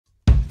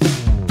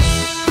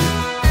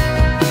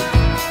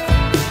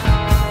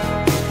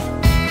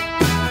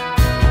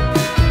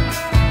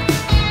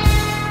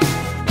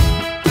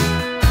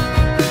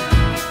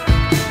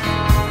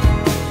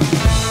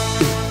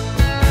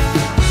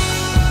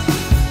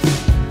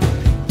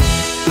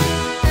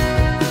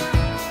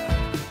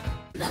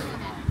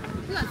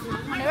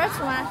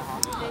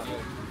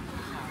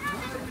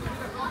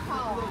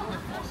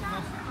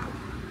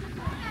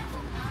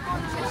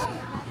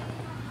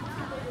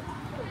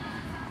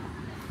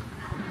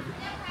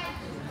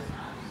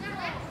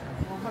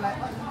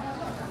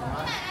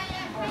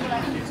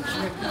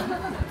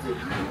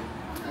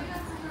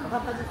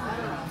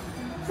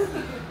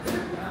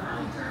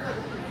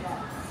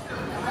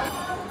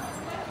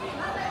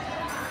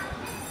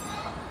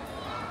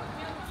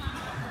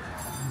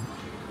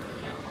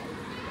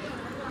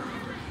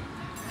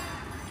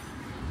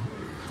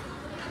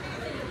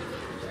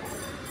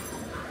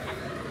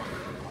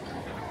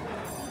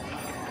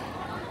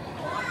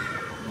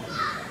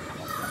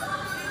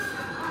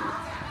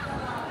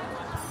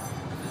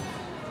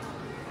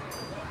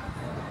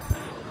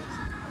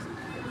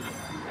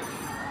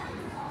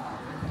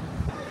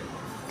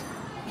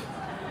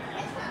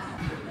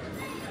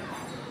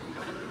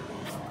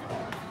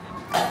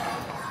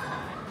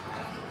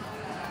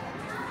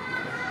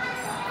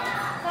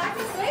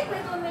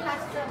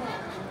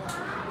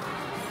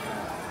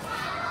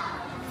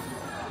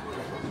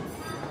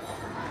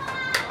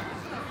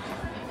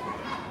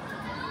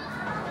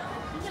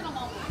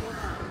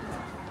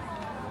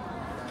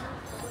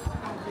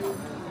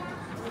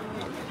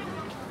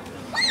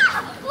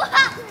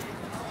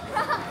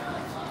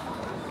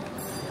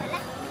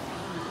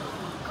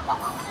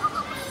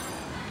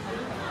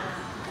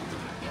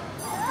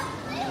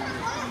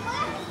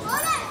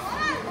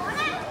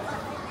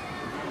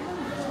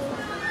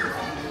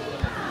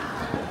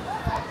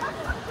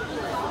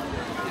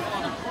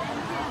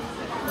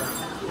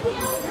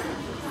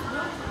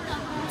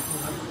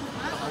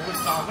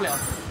打不了。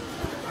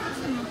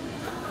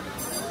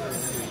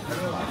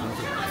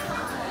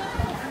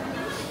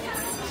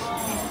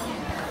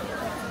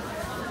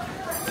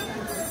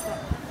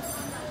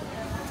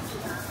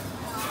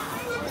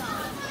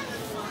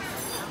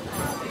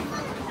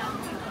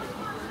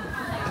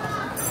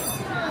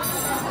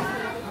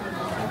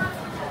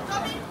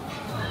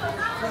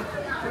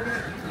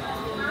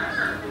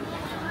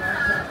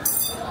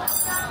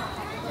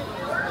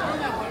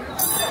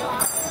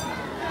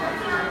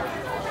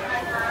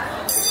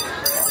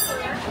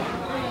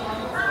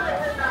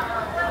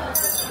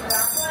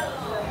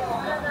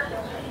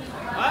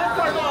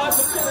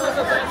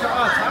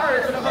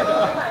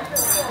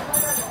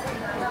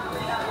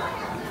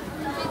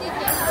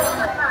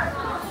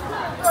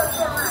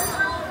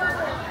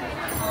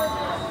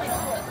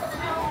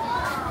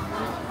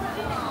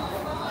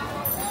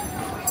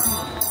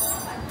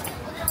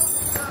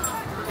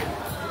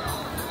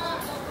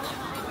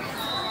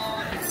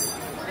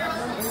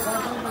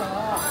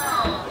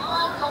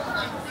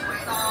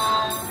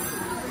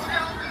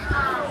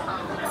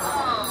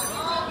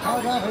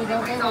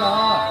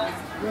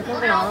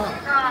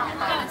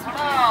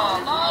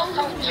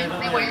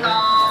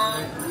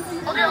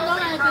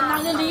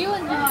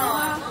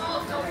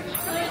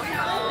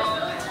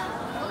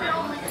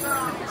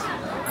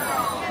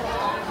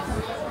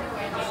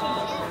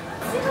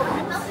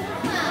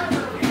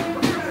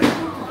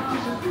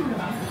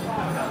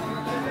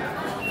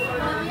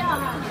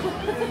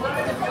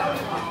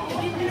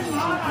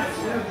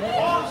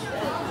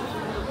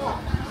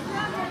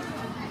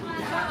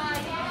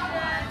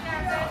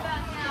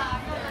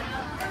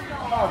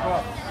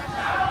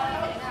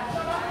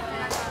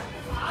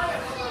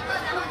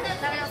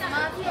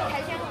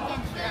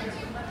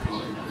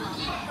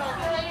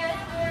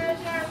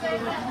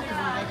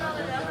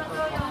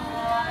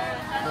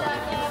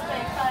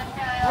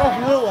要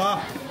扶着我。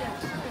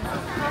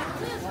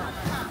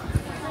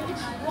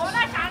我那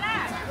啥呢？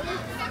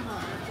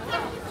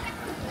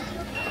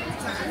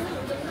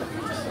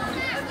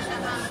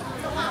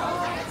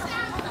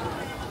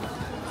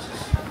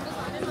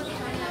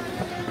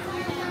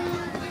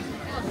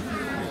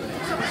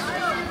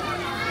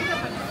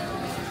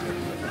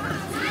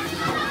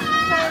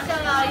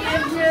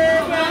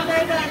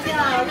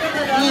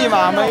立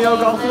马没有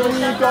告诉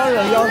你，装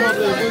人要说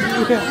对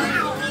不起。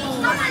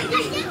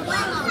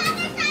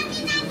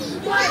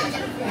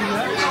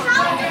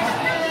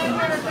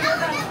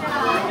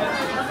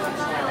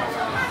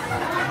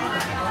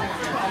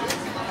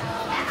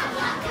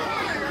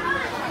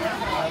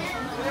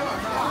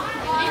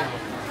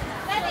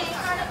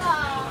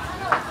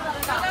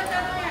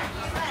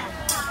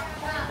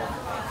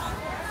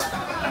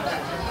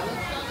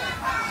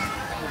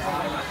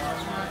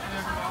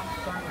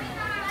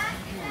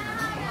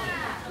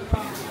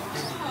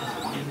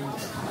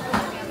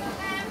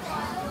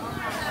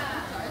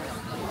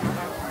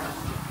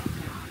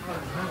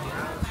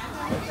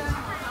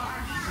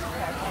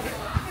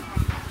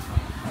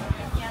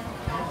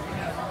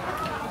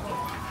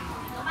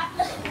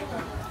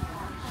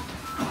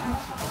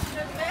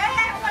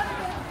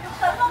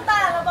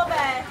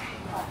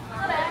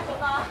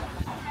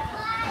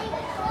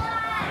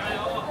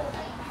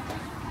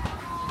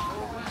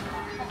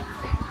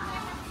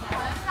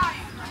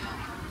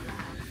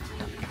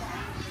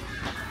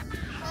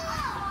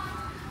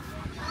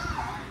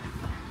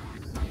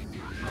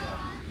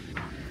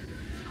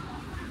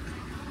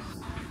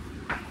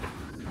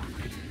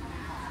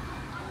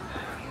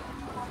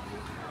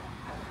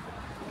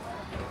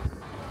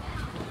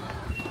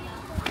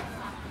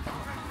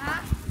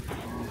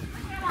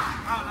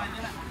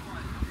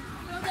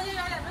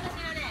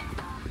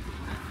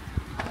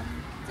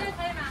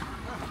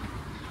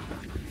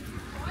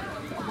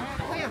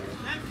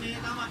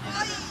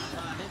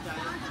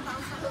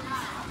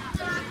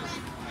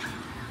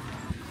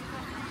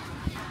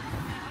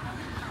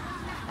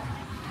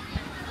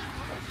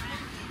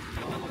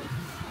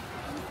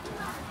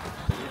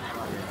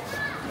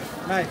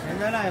来，现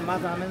在来，马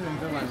上他们人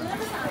走完了。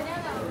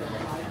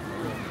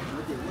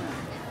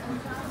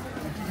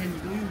之前你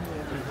都用过，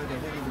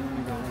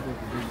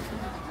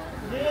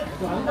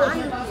哪一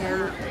家？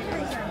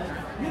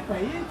你背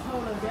朝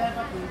那边把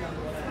头向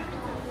过来，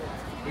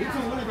背朝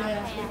我那边。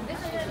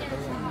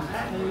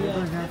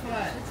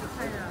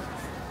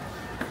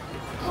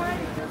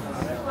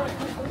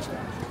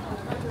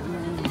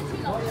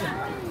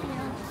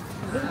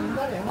打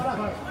电话那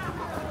会儿。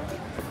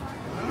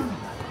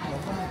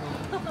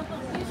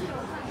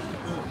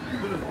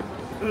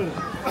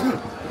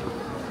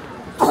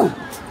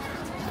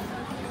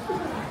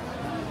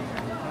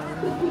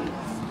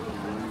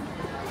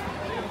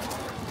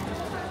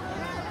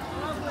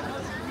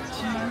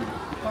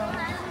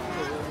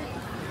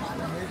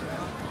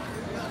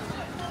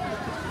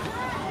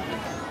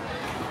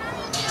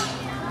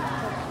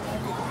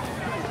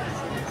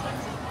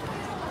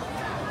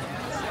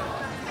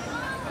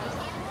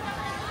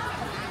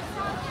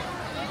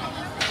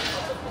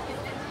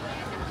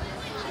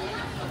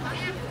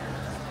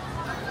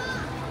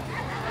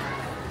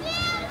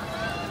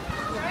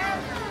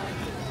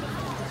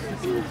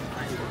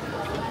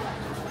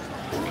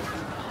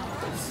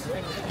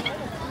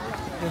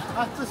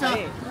啊，这下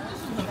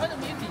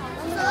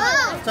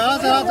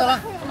走了，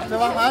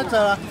马上走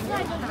了。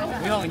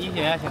以后你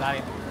现在去哪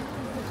里？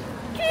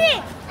去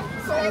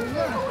吃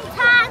中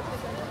餐，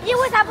你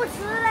为啥不吃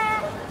呢？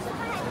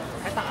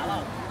太大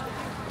了。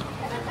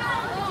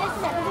这是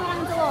在这样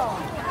做。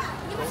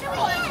你不是我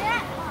吃。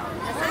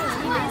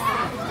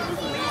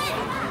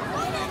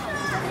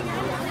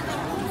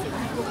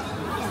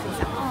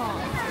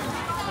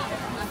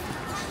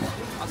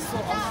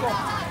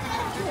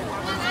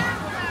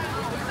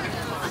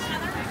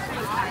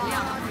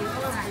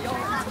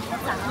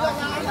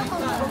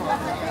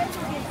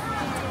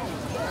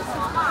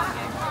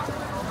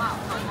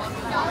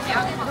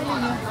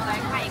来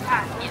看一看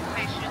免费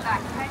时代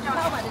拍照手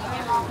机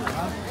吗？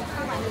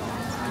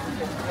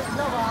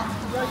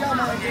要吗？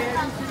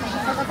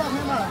拍个照片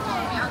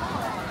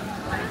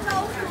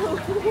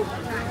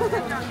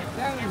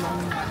嘛。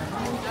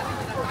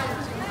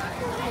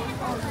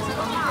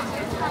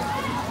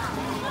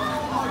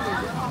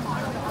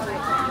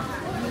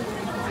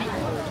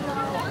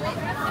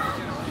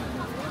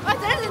啊，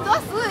这人多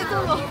思维走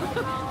路。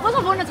我说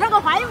梦着穿个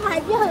花衣服还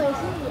比较有吸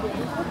引力。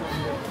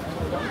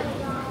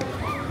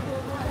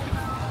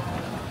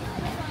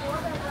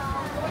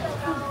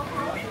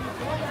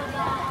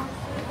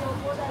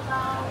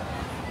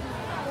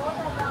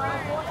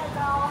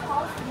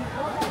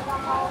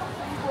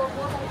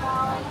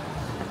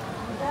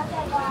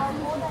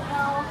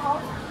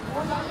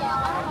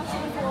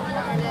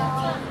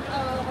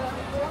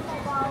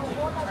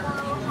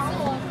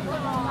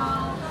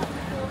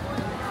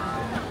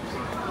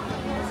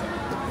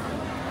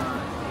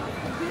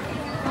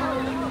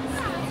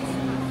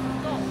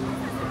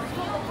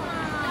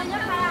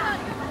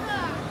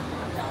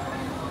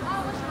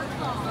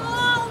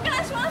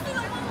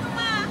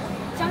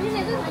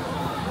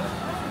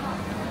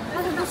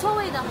很多所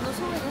谓的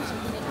视频。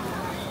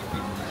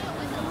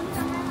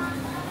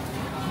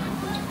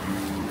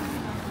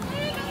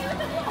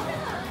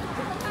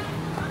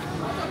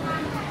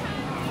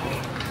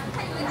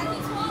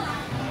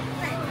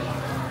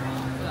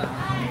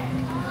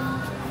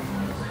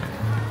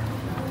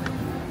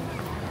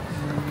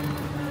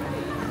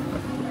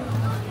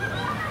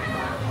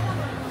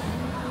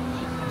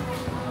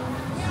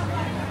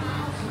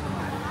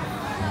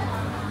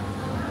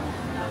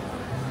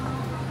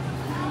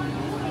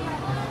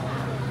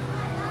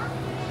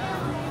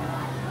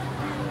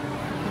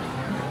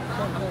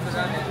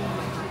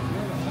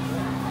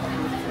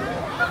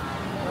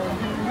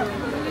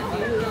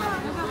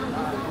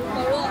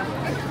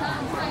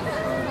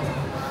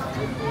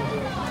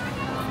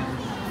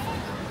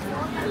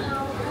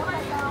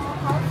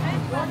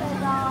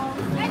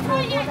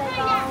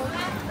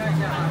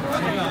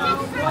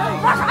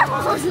把啥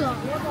放上去了？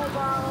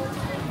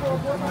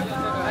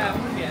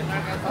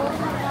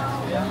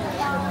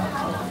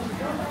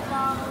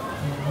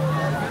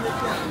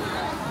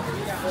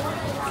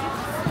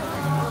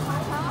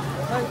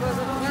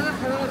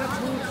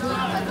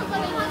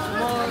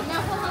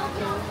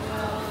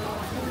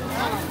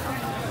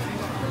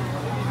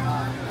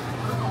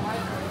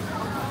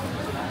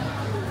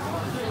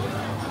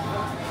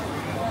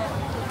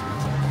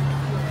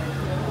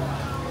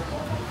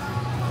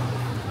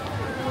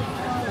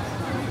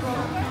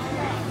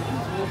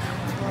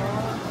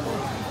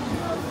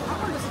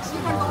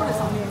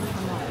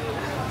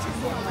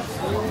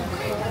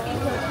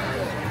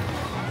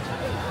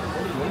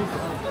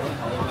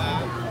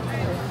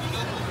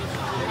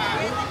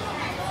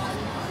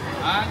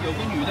啊，有个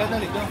女的在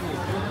里边，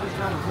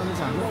让你说你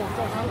想说，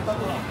他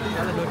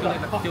那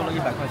时候丢了100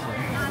块钱。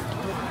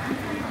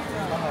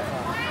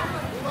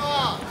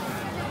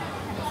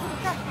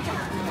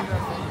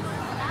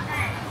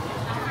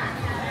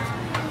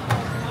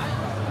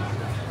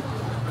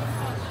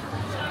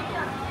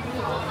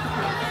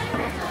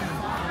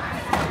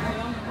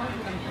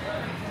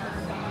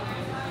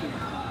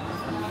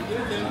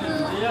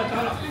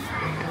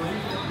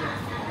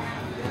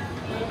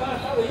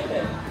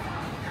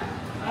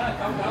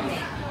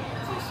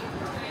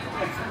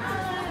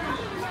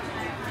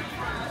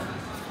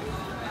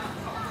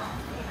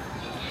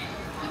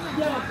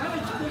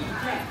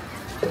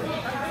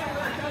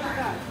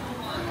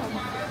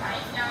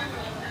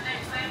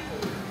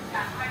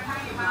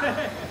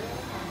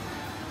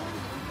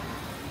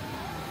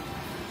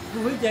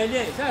不会带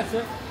脸，啥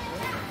吃？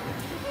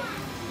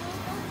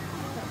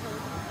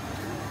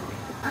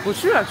不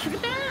去了，去个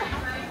蛋。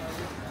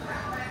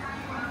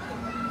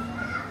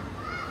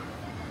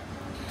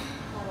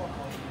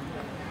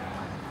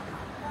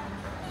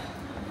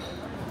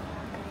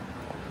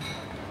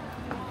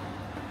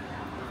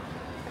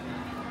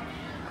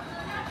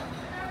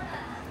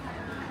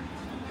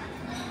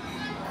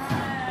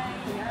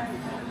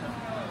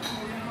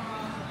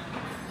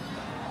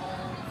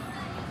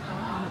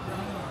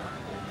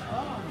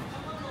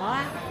好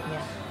啊，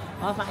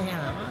我发现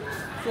了，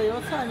只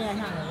有侧面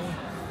上的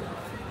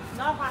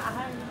老花还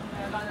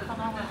老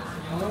花。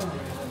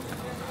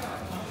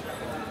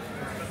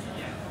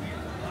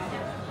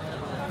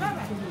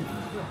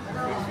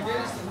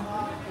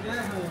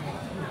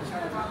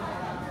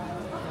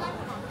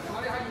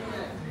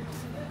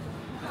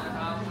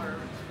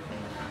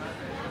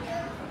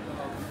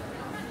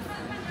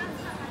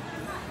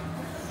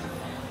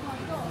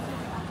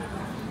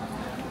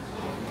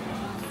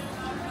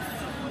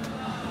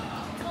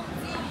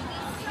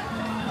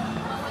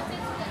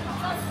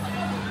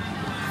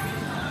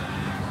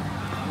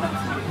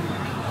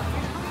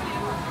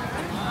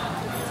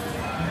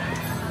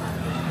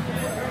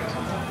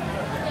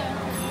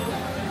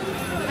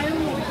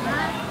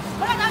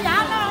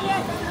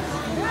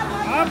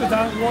他不照，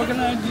我跟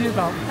他你照。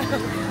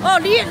哦，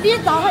你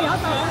照还要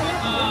照。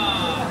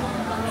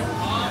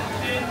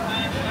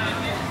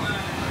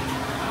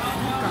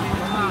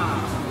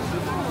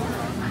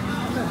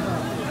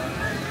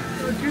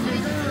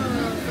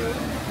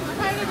他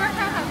这边看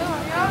看多少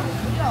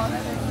秒？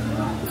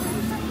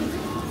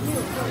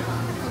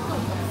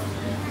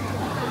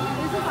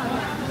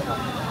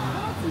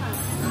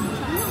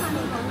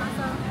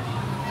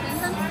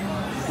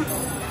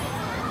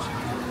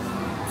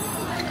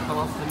他把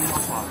粉麻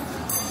花。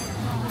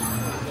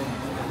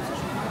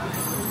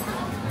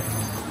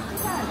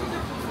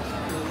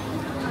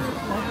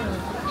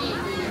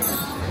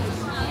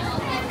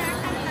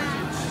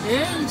哎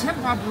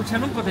，1800不签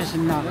拢不得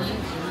行了。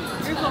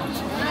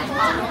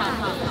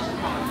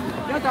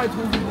要到重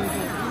庆回去。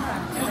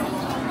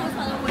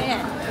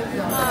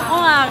哦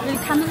啊，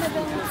看到那个。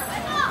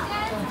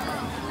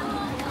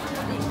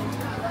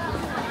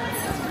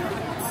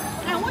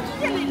哎，我之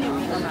前没留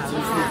意到，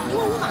因为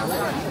我妈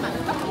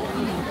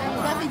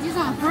在飞机上，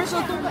不是说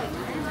东北。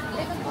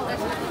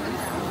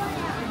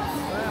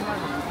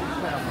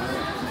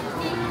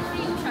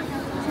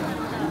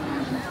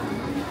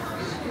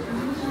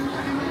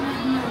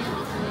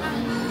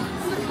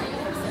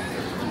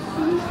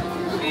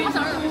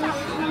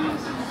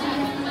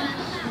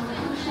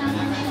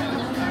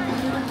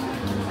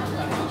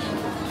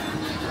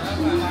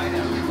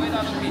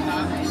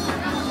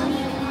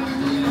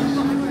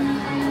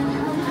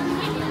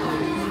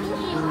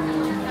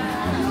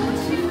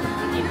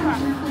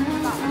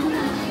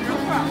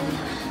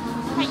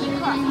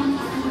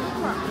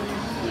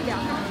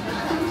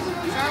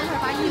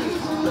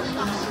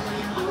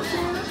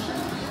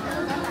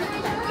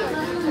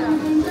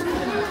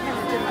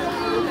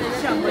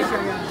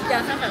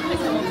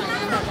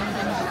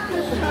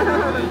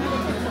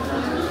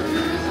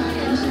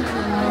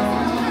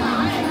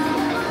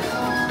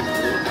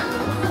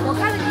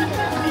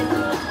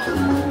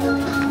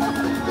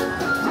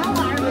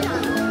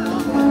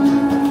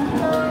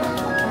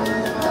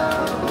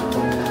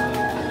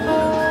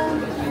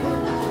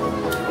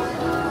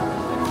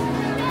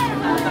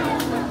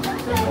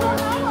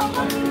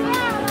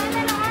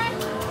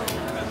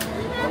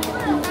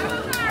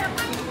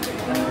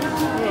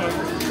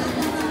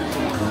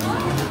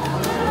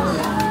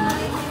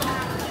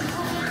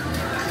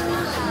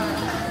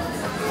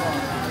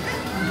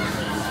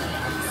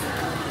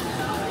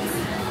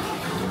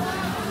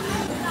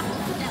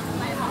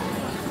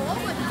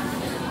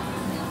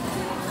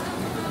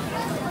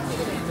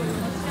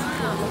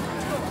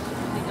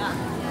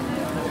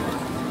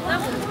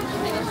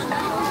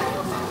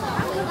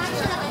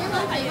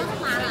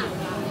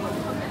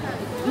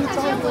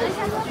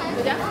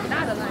有点很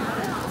大的那个。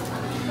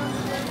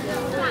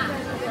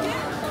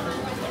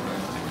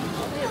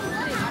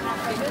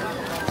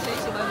谁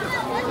喜欢这个？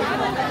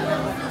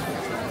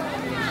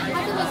他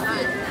这个是。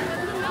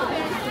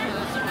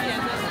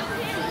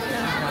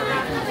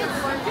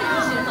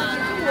喜欢，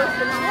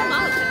我蛮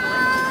好看的。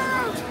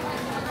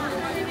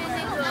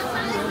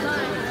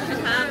是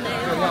他没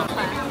有穿，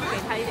给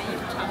他一点衣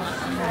服穿了。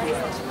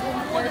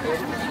我的都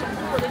是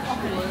我的衣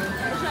服，不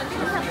是这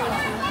个太好了，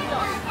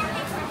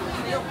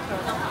没有壳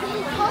的话。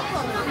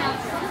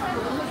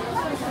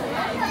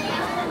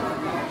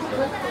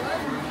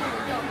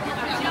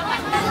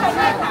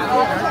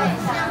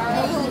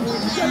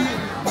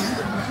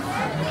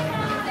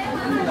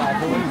老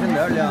婆一天2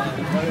两，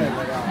有点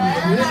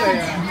累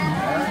呀。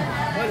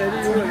我那里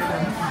有了，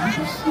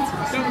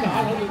想不大他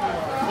就。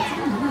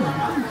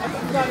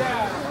咋的？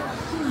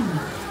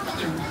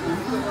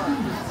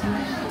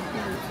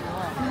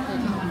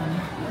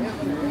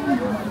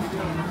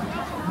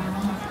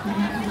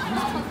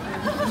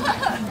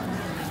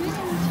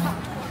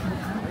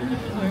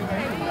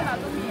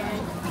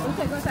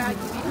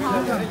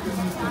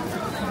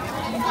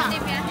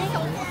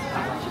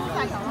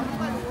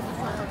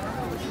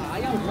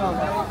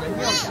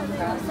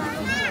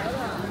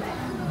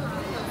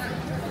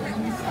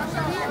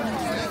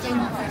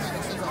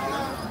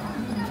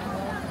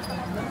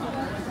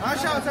啊，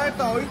下菜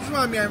倒一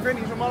碗面粉，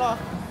你什么了？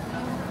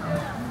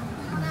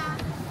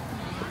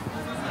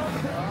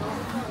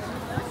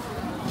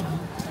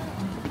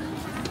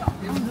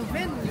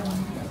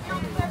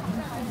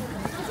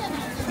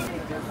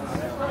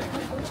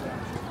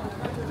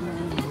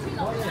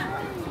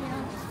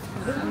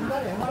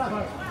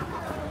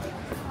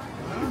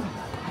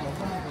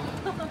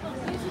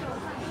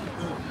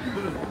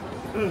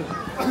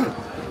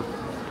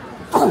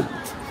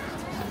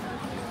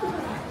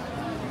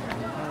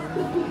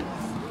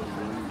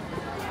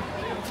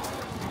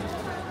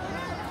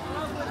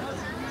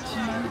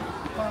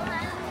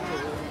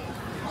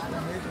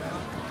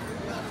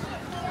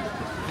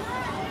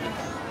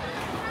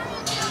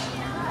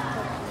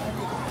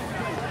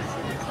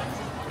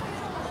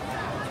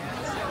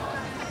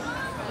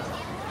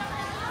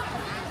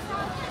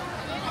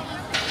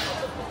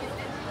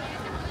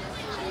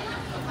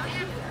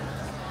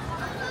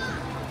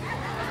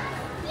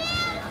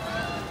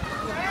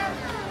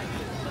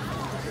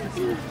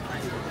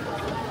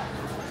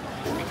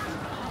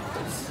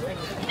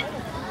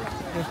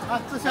啊，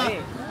这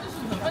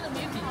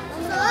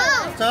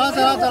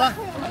下走了，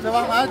走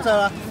吧，马上走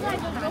了。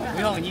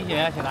伟宏，你现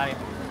在去哪里？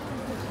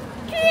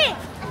去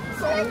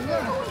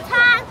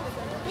餐，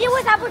你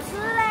为啥不吃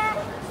呢？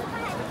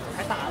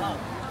太大了。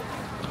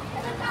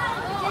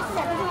这是在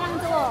这个样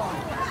子哦。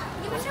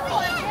你不吃我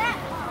的？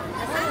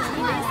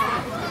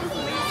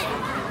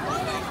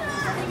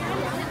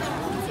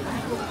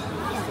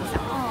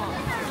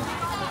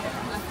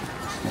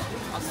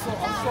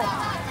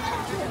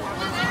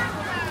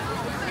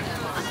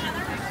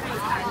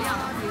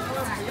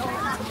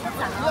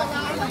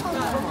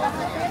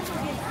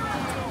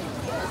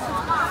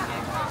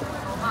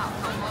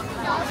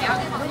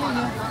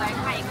来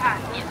看一看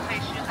免费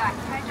时代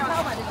拍照的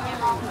面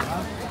包。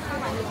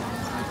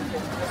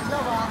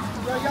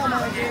要吗？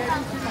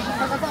拍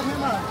个照片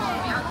嘛。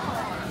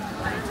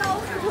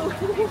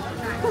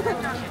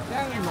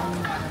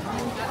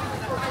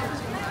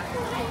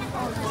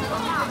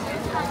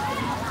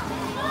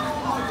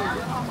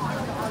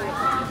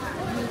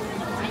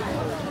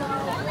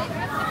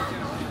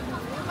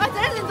啊，这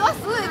儿人多思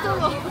维走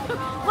路。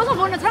我说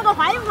碰着穿个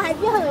花衣服还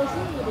比较有吸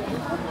引力。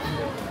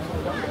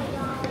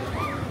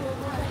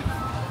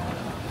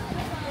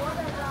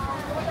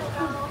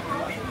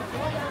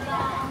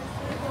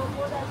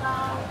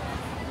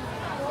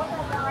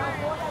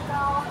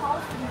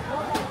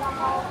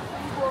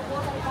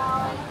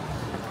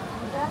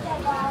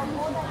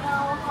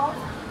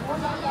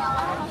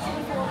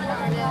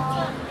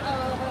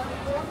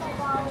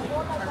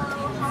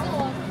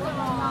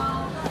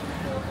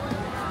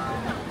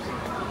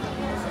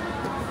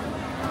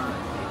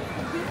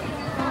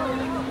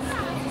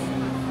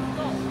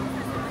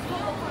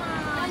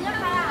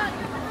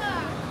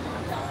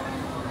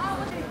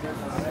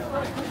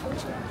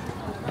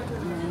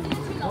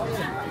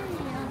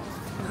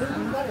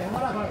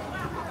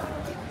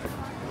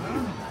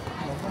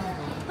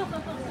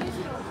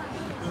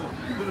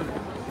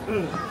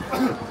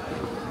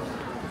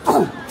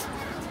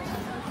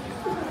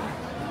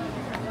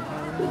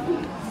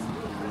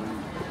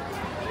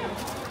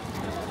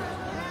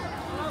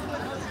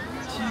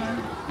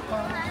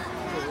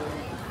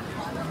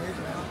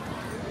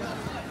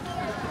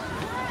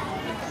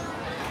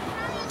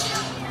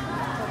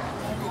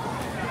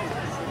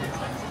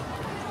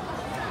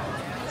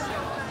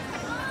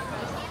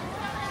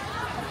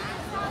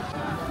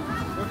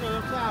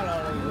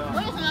我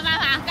有什么办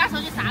法？给他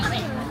手机杀了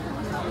呗。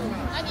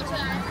那你去哪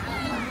里？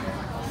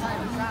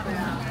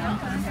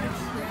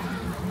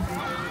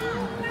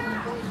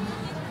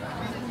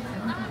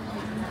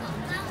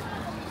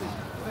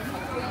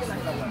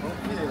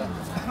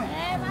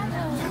哎，妈的！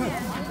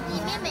里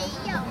面没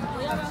有。我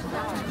要不要杀？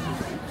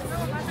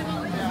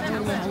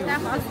来，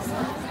好。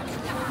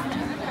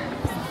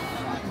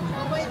我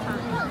会尝。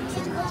70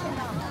块钱的。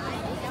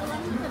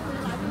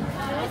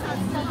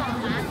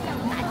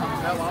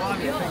来娃娃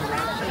面粉。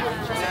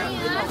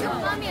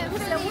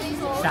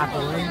下播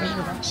了，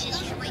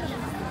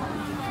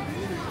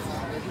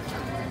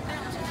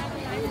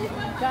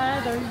这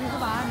都是98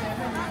面粉。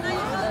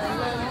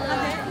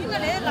应该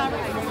来哪儿？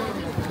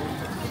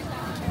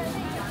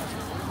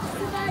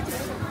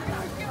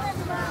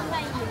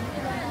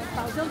早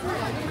就不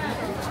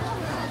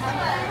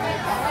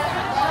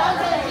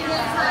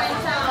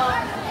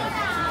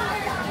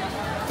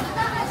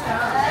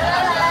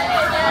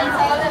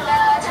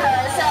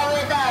下味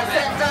道，现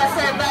做现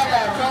卖的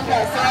中国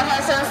鲜花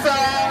生松。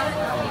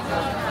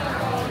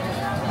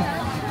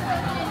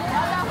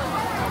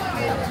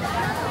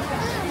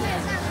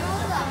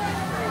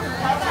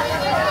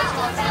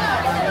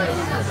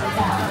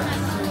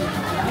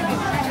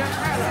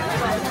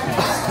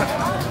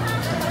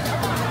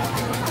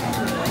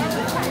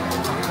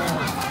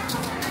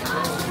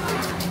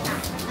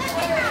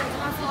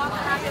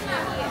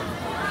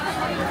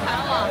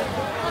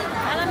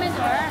来了没准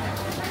儿。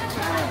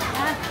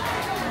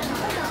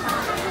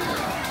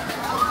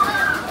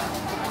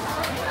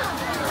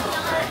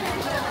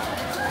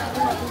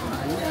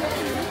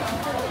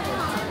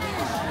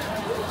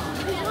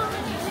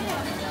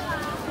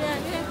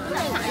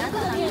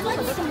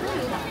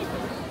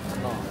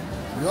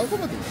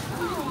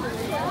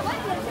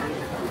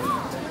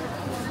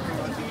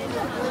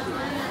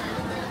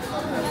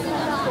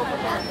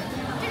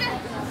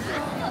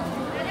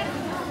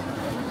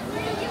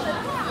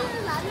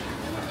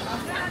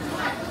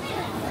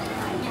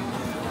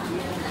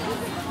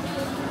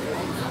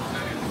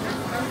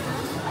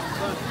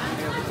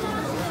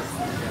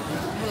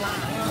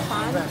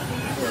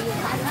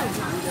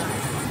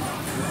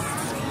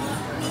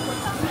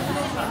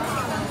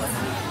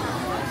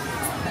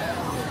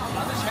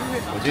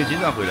我姐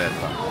经常回来是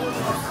吧？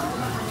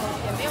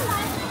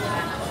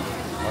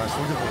啊，收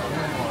拾好。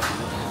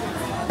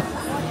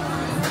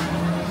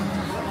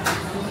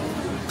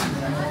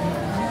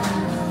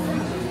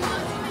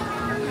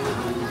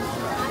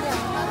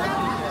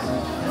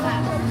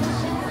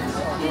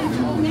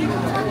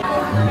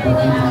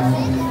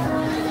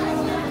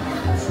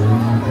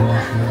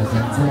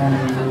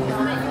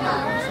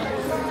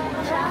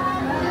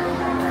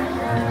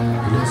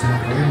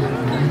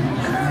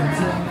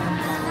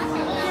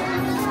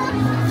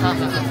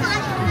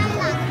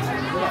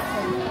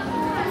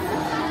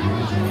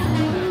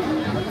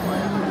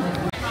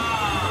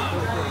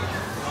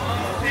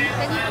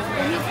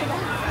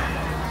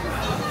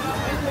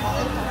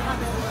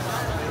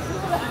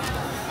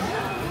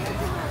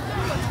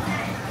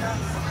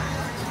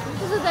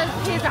就是在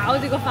拍照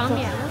这个方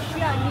面，我需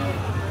要你。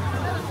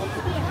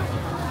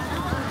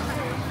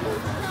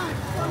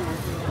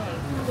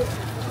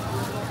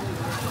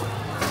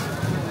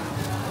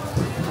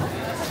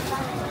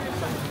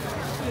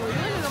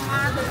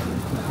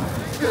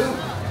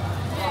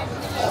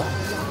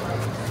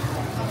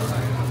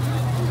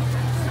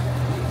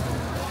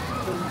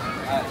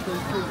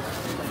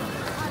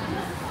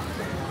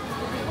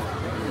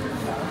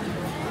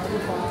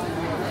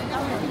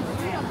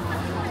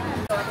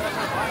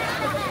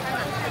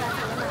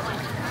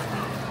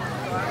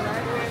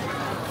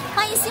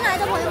欢迎新来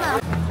的朋友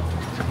们。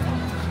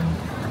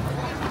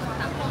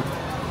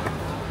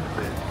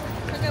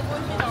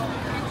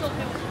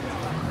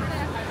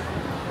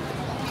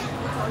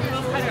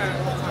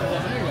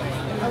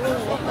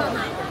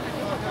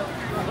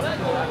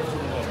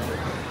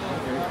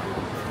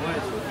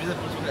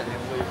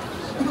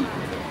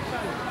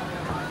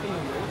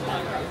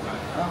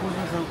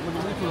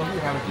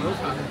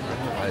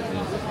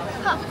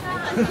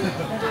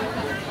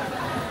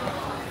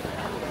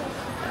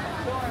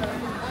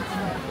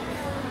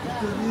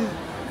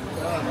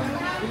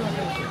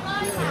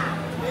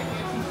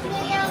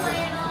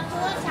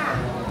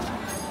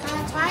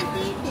传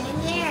递表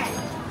演，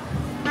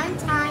看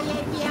茶叶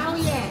表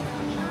演，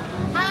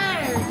看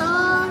耳朵。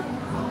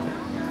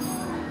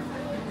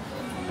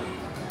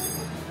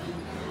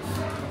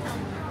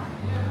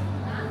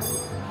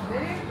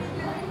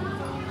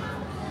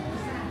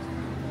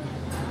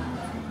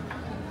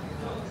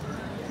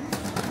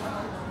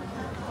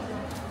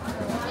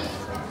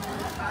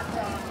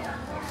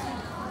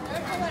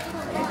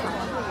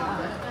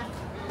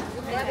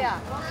要不要？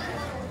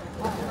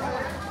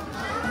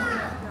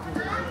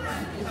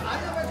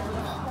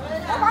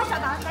我帮下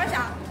单，哪儿下？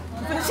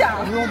不用下。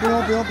不用。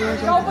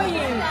高不赢。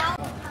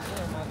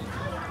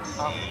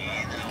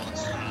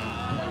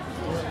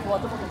我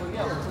这么多个月，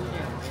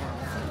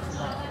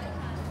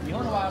以后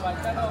的话吧，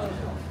再到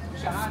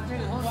下这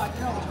个头的话，经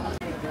常